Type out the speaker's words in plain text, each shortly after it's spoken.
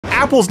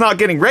Apple's not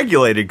getting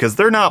regulated because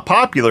they're not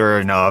popular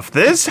enough.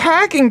 This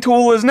hacking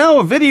tool is now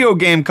a video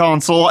game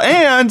console,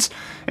 and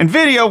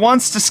Nvidia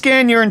wants to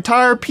scan your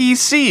entire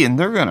PC, and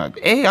they're gonna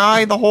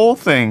AI the whole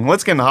thing.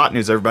 Let's get into hot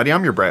news, everybody.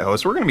 I'm your Brett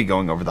host. We're gonna be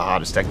going over the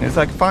hottest tech news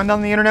I can find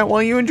on the internet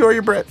while you enjoy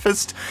your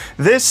breakfast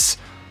this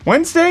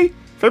Wednesday,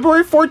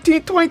 February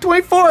 14th,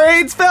 2024. Hey,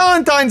 it's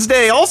Valentine's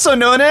Day, also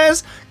known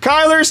as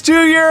Kyler's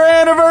 2-year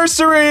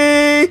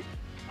anniversary.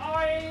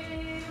 I'm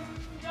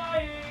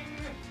dying.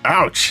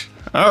 Ouch.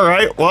 All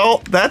right,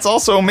 well, that's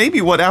also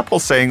maybe what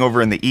Apple's saying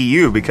over in the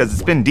EU, because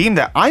it's been deemed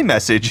that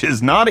iMessage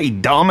is not a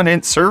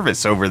dominant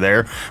service over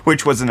there,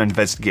 which was an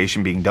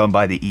investigation being done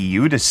by the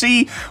EU to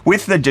see,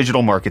 with the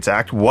Digital Markets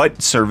Act,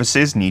 what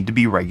services need to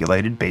be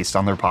regulated based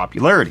on their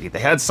popularity. They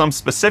had some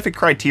specific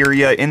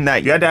criteria in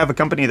that you had to have a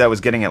company that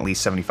was getting at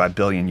least 75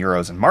 billion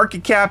euros in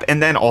market cap,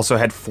 and then also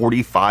had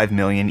 45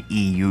 million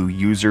EU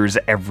users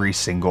every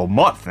single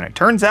month. And it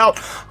turns out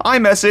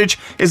iMessage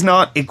is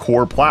not a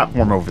core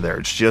platform over there.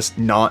 It's just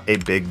not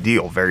a big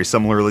deal. Very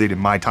similarly to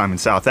my time in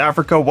South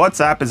Africa,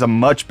 WhatsApp is a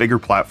much bigger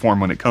platform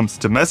when it comes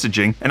to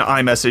messaging, and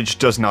iMessage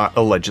does not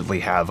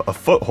allegedly have a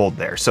foothold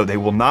there. So they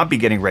will not be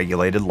getting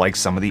regulated like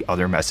some of the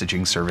other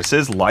messaging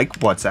services like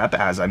WhatsApp,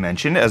 as I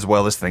mentioned, as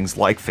well as things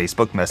like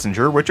Facebook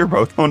Messenger, which are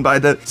both owned by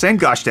the same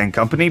gosh dang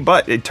company.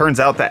 But it turns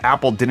out that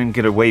Apple didn't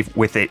get away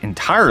with it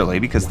entirely,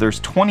 because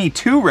there's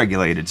 22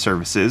 regulated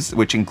services,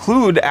 which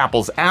include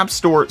Apple's App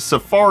Store,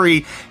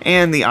 Safari,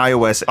 and the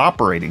iOS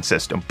operating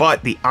system.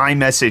 But the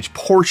iMessage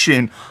portion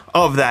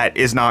of that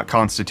is not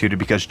constituted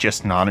because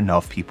just not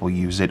enough people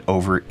use it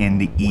over in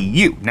the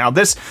EU. Now,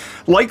 this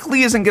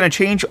likely isn't going to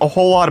change a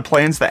whole lot of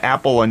plans that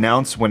Apple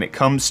announced when it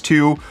comes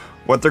to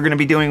what they're going to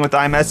be doing with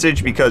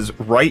iMessage, because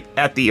right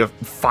at the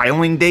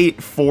filing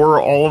date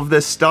for all of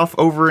this stuff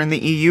over in the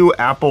EU,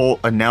 Apple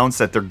announced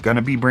that they're going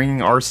to be bringing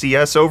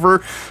RCS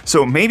over.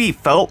 So it maybe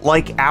felt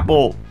like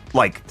Apple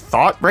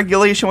thought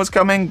regulation was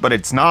coming, but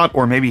it's not,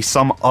 or maybe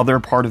some other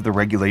part of the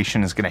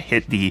regulation is going to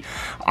hit the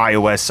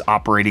iOS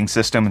operating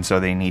system, and so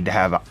they need to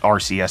have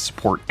RCS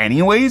support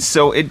anyways.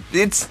 So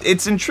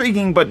it's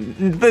intriguing, but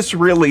this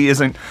really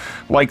isn't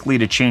likely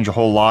to change a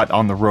whole lot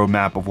on the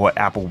roadmap of what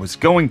Apple was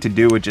going to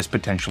do. It just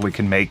potentially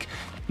can make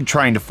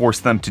trying to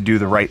force them to do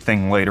the right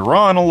thing later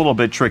on a little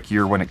bit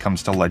trickier when it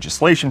comes to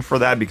legislation for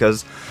that,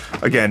 because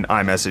again,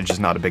 iMessage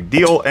is not a big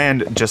deal,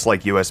 and just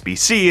like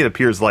USB-C, it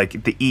appears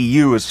like the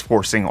EU is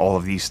forcing all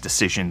of these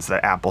decisions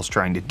that Apple's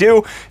trying to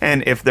do,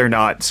 and if they're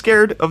not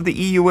scared of the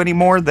EU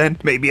anymore, then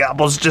maybe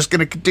Apple's just going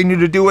to continue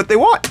to do what they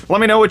want.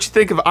 Let me know what you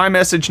think of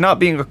iMessage not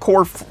being a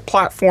core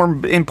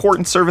platform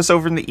important service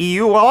over in the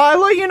EU while I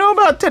let you know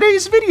about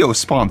today's video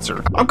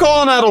sponsor. I'm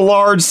calling out a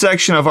large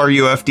section of our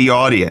UFD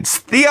audience,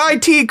 the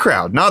IT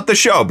crowd, not the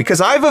show,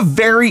 because I have a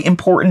very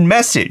important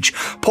message.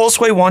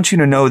 Pulseway wants you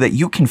to know that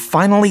you can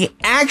finally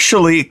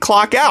actually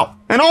clock out.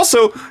 And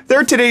also,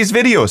 they're today's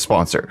video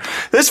sponsor.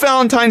 This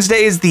Valentine's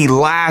Day is the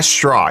last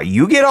straw.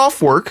 You get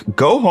off work,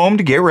 go home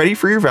to get ready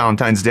for your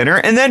Valentine's dinner,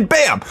 and then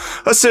bam,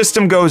 a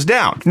system goes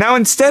down. Now,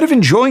 instead of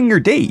enjoying your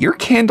date, your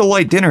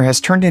candlelight dinner has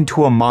turned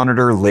into a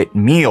monitor-lit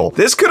meal.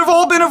 This could have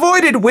all been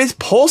avoided with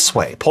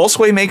Pulseway.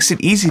 Pulseway makes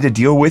it easy to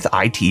deal with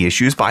IT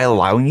issues by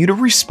allowing you to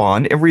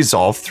respond and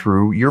resolve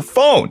through your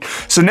phone.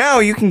 So now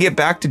you can get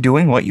back to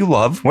doing what you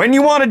love when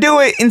you want to do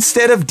it,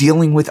 instead of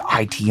dealing with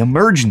IT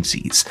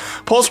emergencies.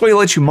 Pulseway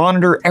lets you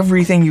monitor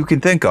everything you can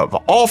think of,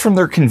 all from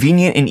their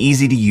convenient and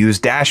easy to use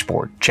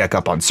dashboard. Check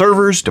up on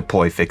servers,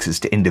 deploy fixes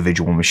to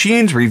individual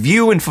machines,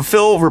 review and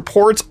fulfill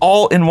reports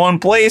all in one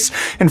place,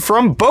 and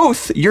from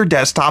both your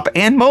desktop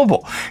and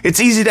mobile. It's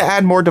easy to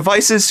add more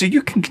devices so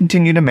you can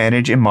continue to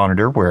manage and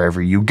monitor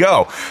wherever you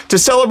go. To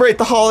celebrate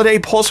the holiday,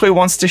 Pulseway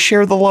wants to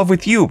share the love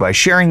with you by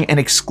sharing an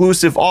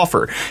exclusive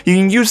offer. You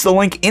can use the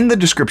link in the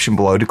description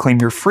below to claim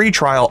your free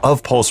trial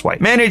of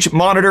Pulseway. Manage,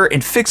 monitor,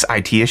 and fix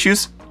IT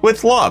issues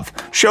with love.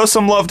 Show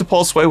some love to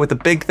Pulseway with a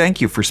big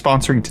thank you for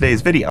sponsoring today's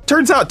video.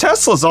 Turns out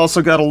Tesla's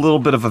also got a little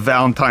bit of a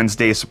Valentine's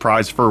Day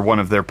surprise for one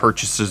of their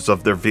purchases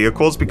of their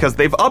vehicles, because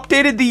they've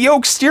updated the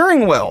yoke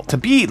steering wheel to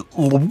be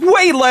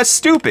way less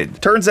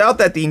stupid. Turns out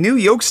that the new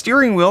yoke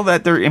steering wheel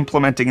that they're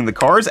implementing in the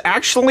cars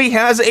actually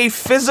has a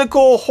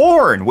physical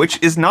horn,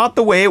 which is not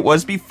the way it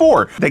was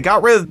before. They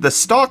got rid of the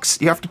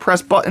stalks. You have to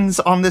press buttons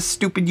on this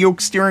stupid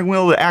yoke steering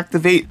wheel to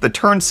activate the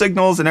turn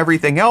signals and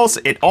everything else.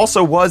 It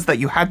also was that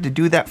you had to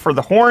do that for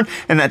the horn,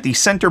 and that the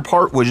center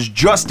part was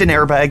just an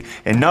airbag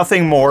and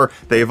nothing more.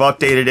 They've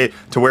updated it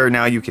to where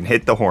now you can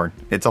hit the horn.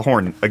 It's a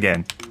horn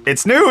again.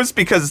 It's news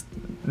because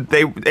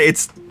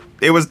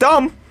it was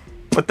dumb,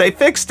 but they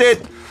fixed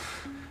it.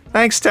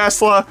 Thanks,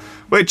 Tesla.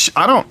 Which,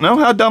 I don't know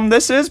how dumb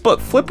this is,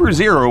 but Flipper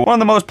Zero, one of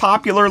the most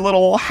popular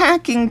little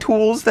hacking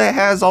tools that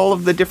has all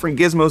of the different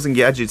gizmos and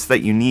gadgets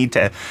that you need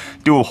to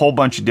do a whole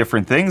bunch of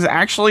different things,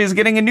 actually is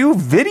getting a new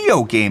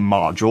video game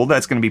module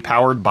that's going to be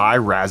powered by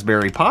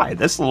Raspberry Pi.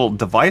 This little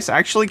device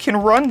actually can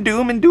run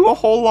Doom and do a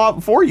whole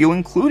lot for you,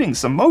 including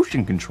some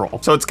motion control.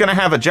 So it's going to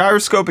have a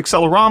gyroscope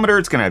accelerometer,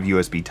 it's going to have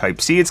USB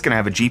Type-C, it's going to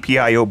have a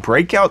GPIO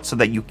breakout so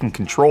that you can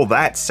control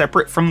that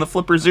separate from the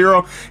Flipper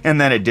Zero, and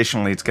then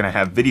additionally it's going to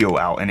have video video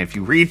out. And if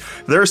you read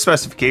their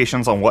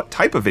specifications on what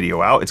type of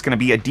video out, it's going to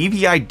be a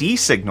DVI-D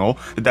signal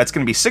that's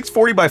going to be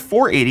 640 by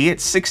 480 at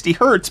 60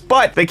 hertz,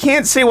 but they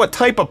can't say what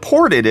type of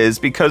port it is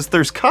because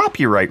there's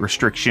copyright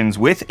restrictions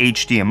with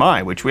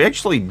HDMI, which we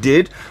actually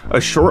did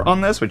a short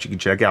on this, which you can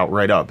check out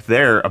right up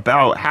there,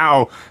 about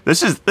how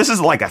this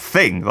is like a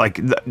thing. Like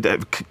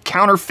the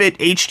counterfeit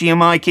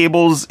HDMI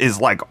cables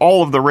is like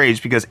all of the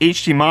rage because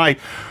HDMI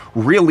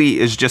really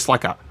is just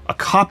like a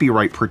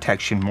copyright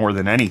protection more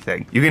than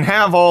anything. You can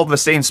have all the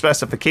same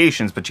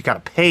specifications, but you gotta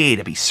pay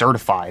to be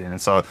certified, and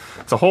it's a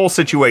whole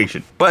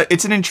situation. But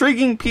it's an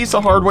intriguing piece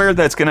of hardware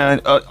that's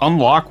gonna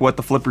unlock what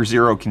the Flipper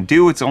Zero can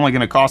do. It's only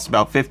gonna cost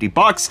about 50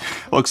 bucks.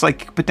 Looks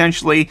like you could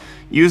potentially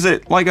use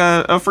it like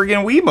a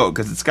friggin' Wiimote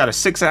because it's got a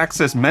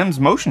 6-axis MEMS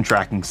motion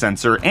tracking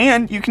sensor,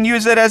 and you can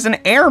use it as an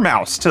air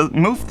mouse to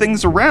move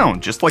things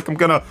around, just like I'm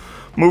gonna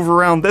move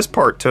around this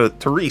part to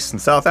Reece in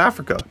South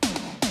Africa.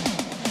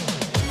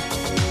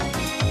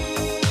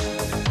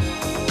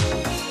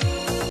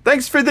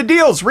 Thanks for the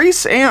deals,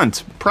 Reece,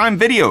 and Prime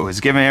Video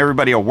is giving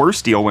everybody a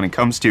worse deal when it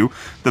comes to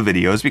the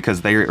videos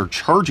because they are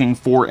charging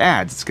for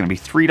ads. It's going to be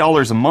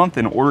 $3 a month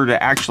in order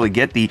to actually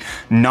get the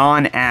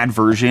non-ad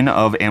version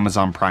of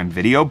Amazon Prime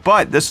Video,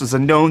 but this is a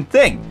known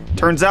thing.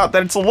 Turns out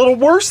that it's a little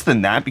worse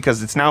than that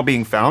because it's now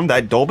being found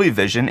that Dolby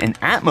Vision and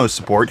Atmos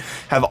support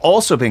have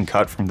also been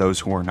cut from those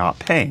who are not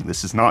paying.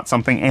 This is not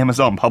something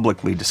Amazon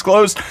publicly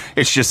disclosed.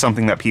 It's just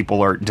something that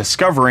people are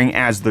discovering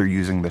as they're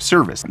using the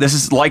service. This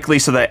is likely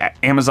so that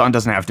Amazon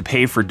doesn't have to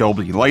pay for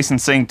Dolby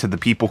licensing to the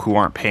people who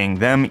aren't paying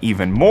them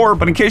even more.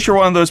 But in case you're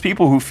one of those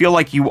people who feel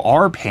like you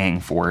are paying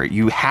for it,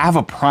 you have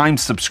a Prime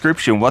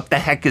subscription, what the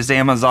heck is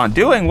Amazon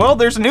doing? Well,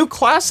 there's a new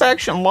class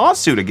action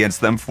lawsuit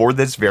against them for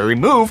this very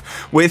move,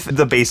 with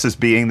the basis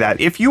being that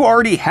if you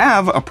already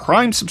have a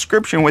Prime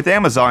subscription with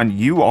Amazon,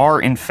 you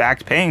are in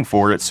fact paying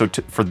for it. So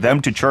for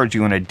them to charge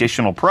you an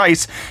additional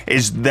price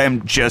is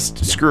them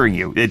just screwing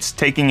you. It's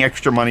taking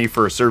extra money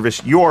for a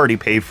service you already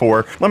pay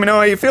for. Let me know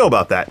how you feel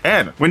about that.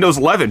 And Windows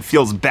 11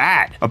 feels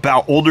bad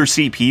about older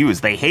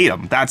CPUs. They hate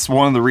them. That's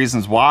one of the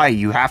reasons why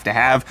you have to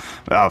have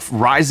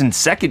Ryzen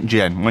 2nd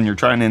gen when you're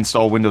trying to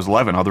install Windows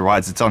 11.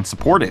 Otherwise, it's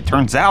unsupported.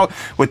 Turns out,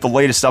 with the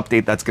latest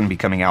update that's going to be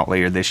coming out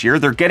later this year,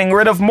 they're getting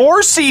rid of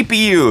more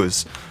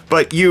CPUs.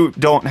 But you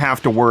don't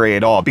have to worry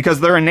at all because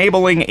they're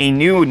enabling a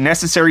new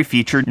necessary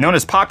feature known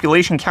as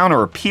Population Counter,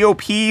 or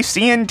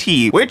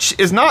POP-CNT, which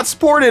is not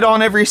supported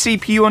on every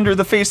CPU under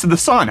the face of the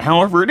sun.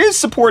 However, it is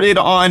supported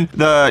on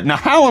the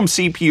Nehalem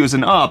CPUs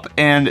and up,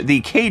 and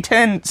the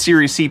K10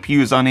 series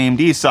CPUs on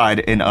AMD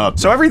side and up.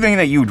 So everything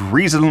that you'd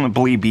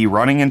reasonably be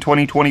running in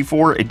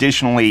 2024,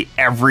 additionally,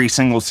 every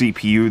single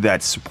CPU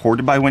that's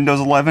supported by Windows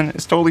 11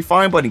 is totally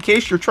fine. But in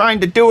case you're trying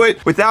to do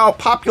it without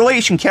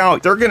population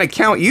count, they're gonna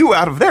count you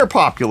out of their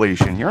population.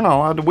 You're not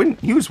allowed to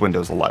use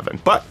Windows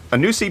 11. But a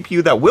new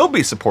CPU that will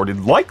be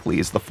supported likely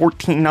is the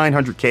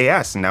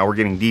 14900KS, and now we're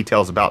getting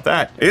details about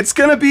that. It's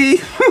gonna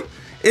be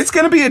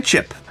a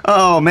chip.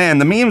 Oh man,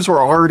 the memes were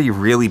already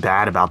really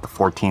bad about the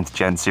 14th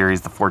gen series,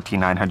 the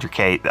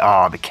 14900K.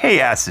 Oh, the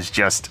KS is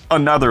just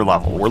another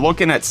level. We're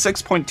looking at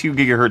 6.2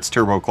 gigahertz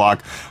turbo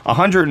clock,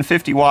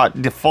 150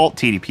 watt default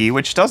TDP,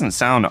 which doesn't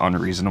sound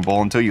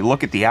unreasonable until you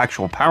look at the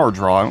actual power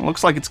draw. It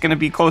looks like it's going to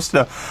be close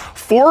to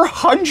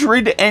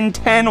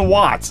 410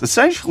 watts,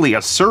 essentially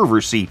a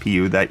server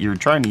CPU that you're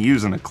trying to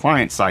use in a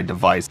client-side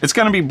device. It's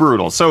going to be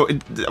brutal. So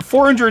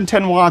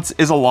 410 watts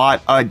is a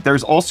lot.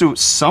 There's also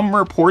some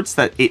reports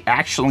that it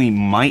actually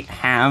might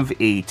have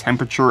a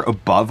temperature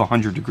above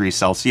 100 degrees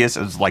Celsius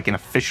as like an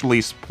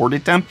officially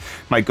supported temp.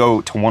 Might go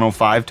to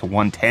 105 to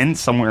 110,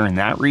 somewhere in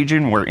that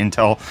region, where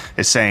Intel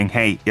is saying,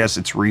 hey, yes,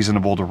 it's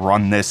reasonable to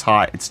run this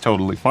hot. It's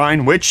totally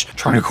fine, which,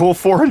 trying to cool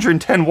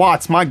 410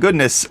 watts, my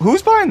goodness,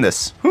 who's buying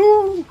this?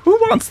 Who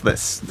wants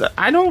this?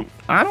 I don't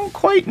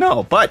quite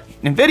know, but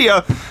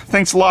Nvidia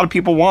thinks a lot of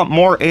people want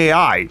more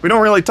AI. We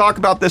don't really talk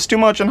about this too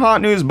much in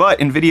hot news, but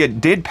Nvidia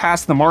did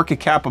pass the market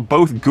cap of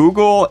both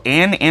Google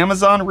and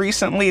Amazon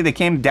recently. They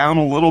came down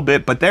a little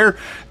bit, but they're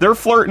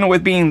flirting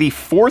with being the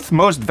 4th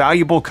most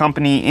valuable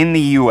company in the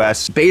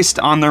US based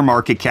on their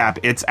market cap.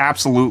 It's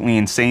absolutely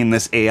insane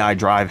this AI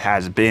drive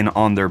has been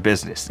on their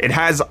business. It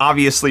has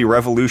obviously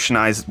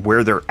revolutionized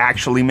where they're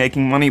actually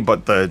making money,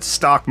 but the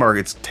stock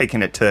market's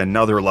taken it to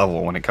another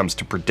level when it comes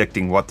to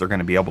predicting what they're going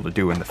to be able to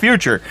do in the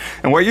future.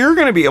 And what you're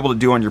going to be able to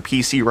do on your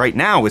PC right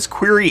now is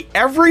query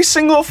every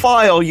single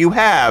file you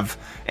have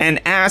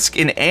and ask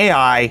an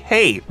AI,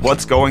 hey,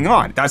 what's going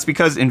on? That's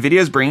because Nvidia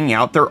is bringing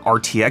out their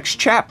RTX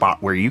chatbot,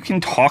 where you can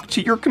talk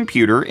to your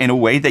computer in a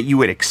way that you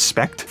would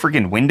expect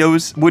friggin'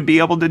 Windows would be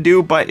able to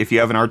do. But if you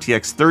have an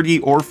RTX 30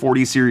 or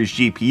 40 series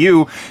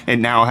GPU, it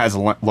now has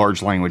a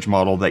large language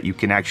model that you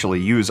can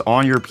actually use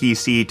on your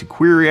PC to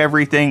query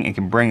everything and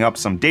can bring up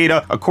some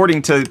data.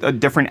 According to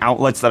different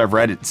outlets that I've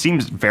read, it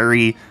seems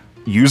very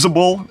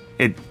usable.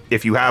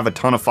 if you have a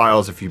ton of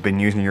files, if you've been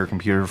using your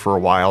computer for a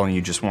while and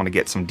you just want to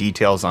get some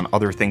details on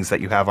other things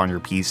that you have on your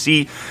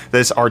PC,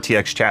 this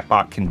RTX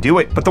chatbot can do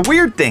it. But the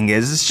weird thing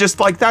is, it's just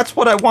like, that's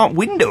what I want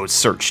Windows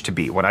search to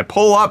be. When I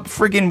pull up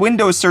friggin'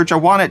 Windows search, I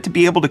want it to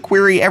be able to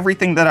query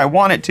everything that I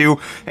want it to,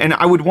 and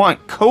I would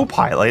want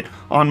Copilot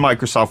on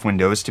Microsoft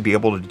Windows to be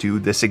able to do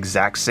this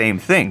exact same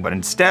thing. But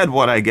instead,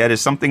 what I get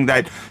is something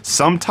that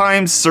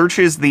sometimes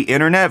searches the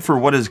internet for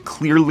what is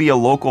clearly a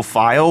local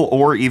file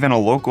or even a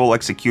local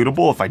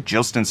executable. If I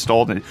just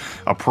installed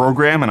a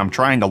program and I'm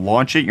trying to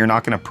launch it, you're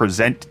not going to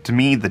present to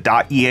me the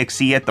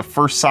 .exe at the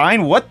first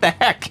sign? What the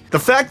heck? The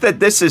fact that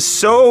this is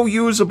so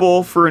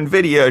usable for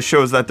Nvidia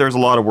shows that there's a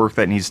lot of work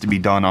that needs to be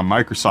done on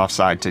Microsoft's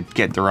side to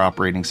get their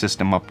operating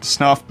system up to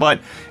snuff, but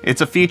it's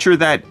a feature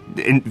that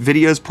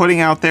Nvidia is putting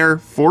out there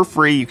for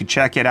free. You can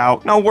check it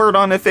out. No word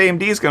on if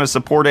AMD is going to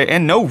support it,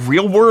 and no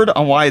real word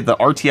on why the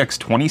RTX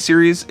 20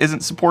 series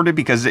isn't supported,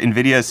 because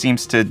Nvidia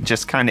seems to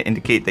just kind of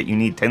indicate that you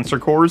need tensor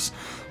cores,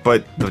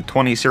 but the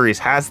 20 series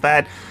has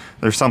that.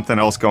 There's something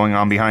else going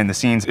on behind the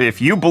scenes.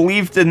 If you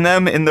believed in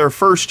them in their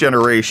first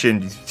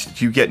generation,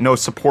 you get no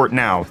support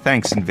now.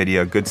 Thanks,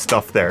 Nvidia. Good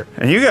stuff there.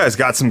 And you guys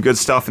got some good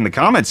stuff in the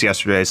comments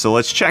yesterday, so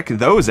let's check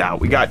those out.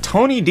 We got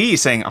Tony D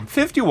saying, I'm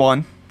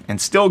 51 and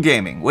still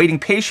gaming, waiting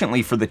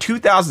patiently for the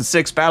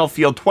 2006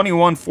 Battlefield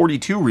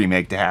 2142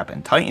 remake to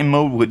happen. Titan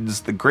mode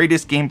was the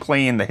greatest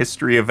gameplay in the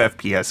history of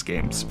FPS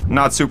games.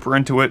 Not super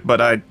into it, but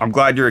I'm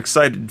glad you're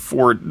excited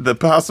for the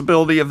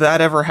possibility of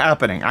that ever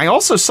happening. I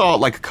also saw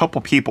like a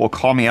couple people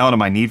call me out on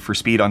my Need for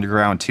Speed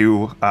Underground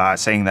 2,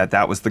 saying that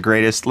that was the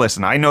greatest.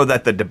 Listen, I know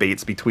that the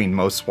debates between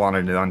Most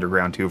Wanted and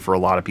Underground 2 for a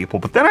lot of people,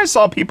 but then I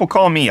saw people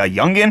call me a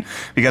youngin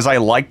because I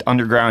liked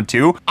Underground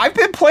 2. I've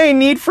been playing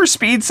Need for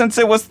Speed since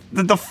it was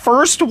the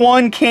first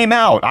one came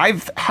out.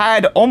 I've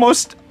had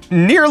almost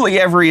nearly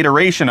every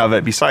iteration of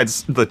it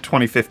besides the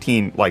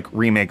 2015 like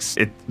remakes,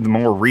 the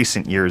more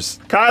recent years.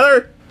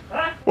 Kyler,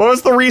 what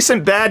was the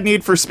recent bad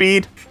Need for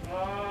Speed?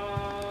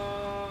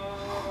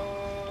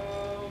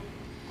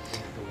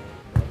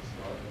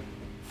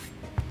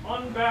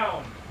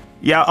 Unbound.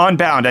 Yeah,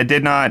 Unbound. I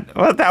did not.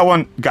 Well, that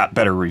one got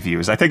better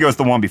reviews. I think it was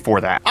the one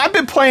before that. I've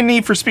been playing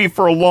Need for Speed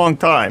for a long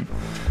time.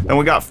 And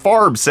we got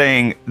Farb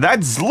saying,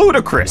 that's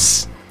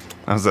ludicrous.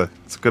 That's a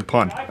good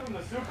pun. The guy from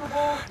the Super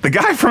Bowl? The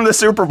guy from the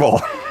Super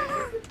Bowl.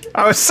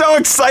 I was so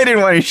excited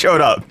when he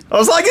showed up. I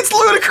was like, it's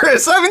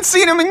ludicrous. I haven't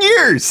seen him in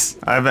years.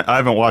 I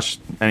haven't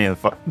watched any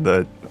of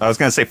the I was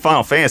gonna say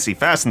Final Fantasy,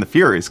 Fast and the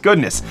Furious.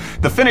 Goodness.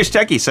 The Finnish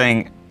techie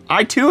saying,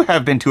 I too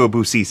have been to a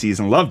Busisi's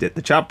and loved it.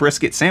 The chopped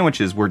brisket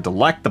sandwiches were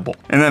delectable.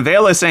 And then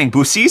Vela saying,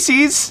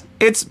 Busisi's?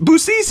 It's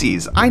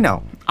Busisi's. I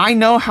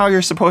know how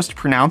you're supposed to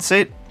pronounce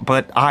it,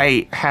 but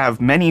I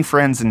have many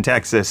friends in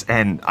Texas,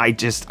 and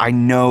I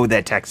know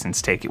that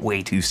Texans take it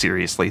way too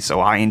seriously, so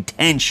I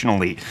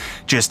intentionally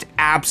just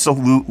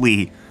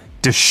absolutely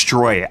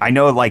destroy it. I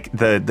know like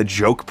the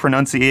joke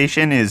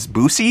pronunciation is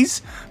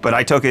Boosies, but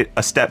I took it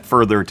a step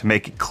further to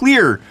make it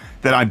clear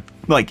that I'm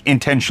like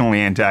intentionally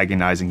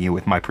antagonizing you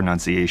with my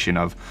pronunciation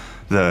of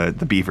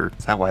the beaver.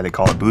 Is that why they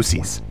call it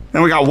Boosies?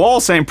 Then we got Wall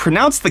saying,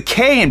 pronounce the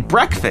K in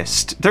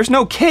breakfast. There's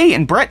no K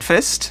in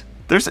breakfast.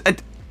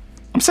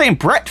 I'm saying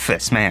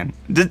breakfast, man.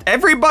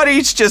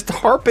 Everybody's just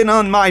harping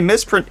on my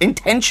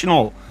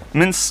intentional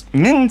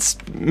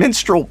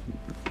minstrel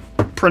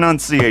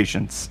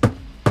pronunciations.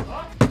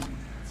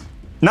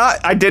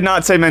 I did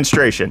not say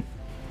menstruation.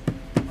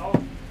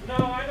 Oh, no,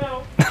 I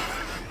know.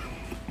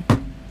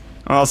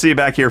 Well, I'll see you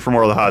back here for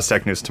more of the Haas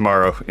Tech News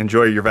tomorrow.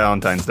 Enjoy your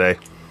Valentine's Day.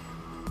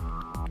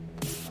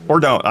 Or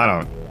don't, I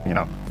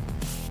don't,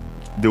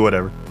 do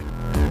whatever.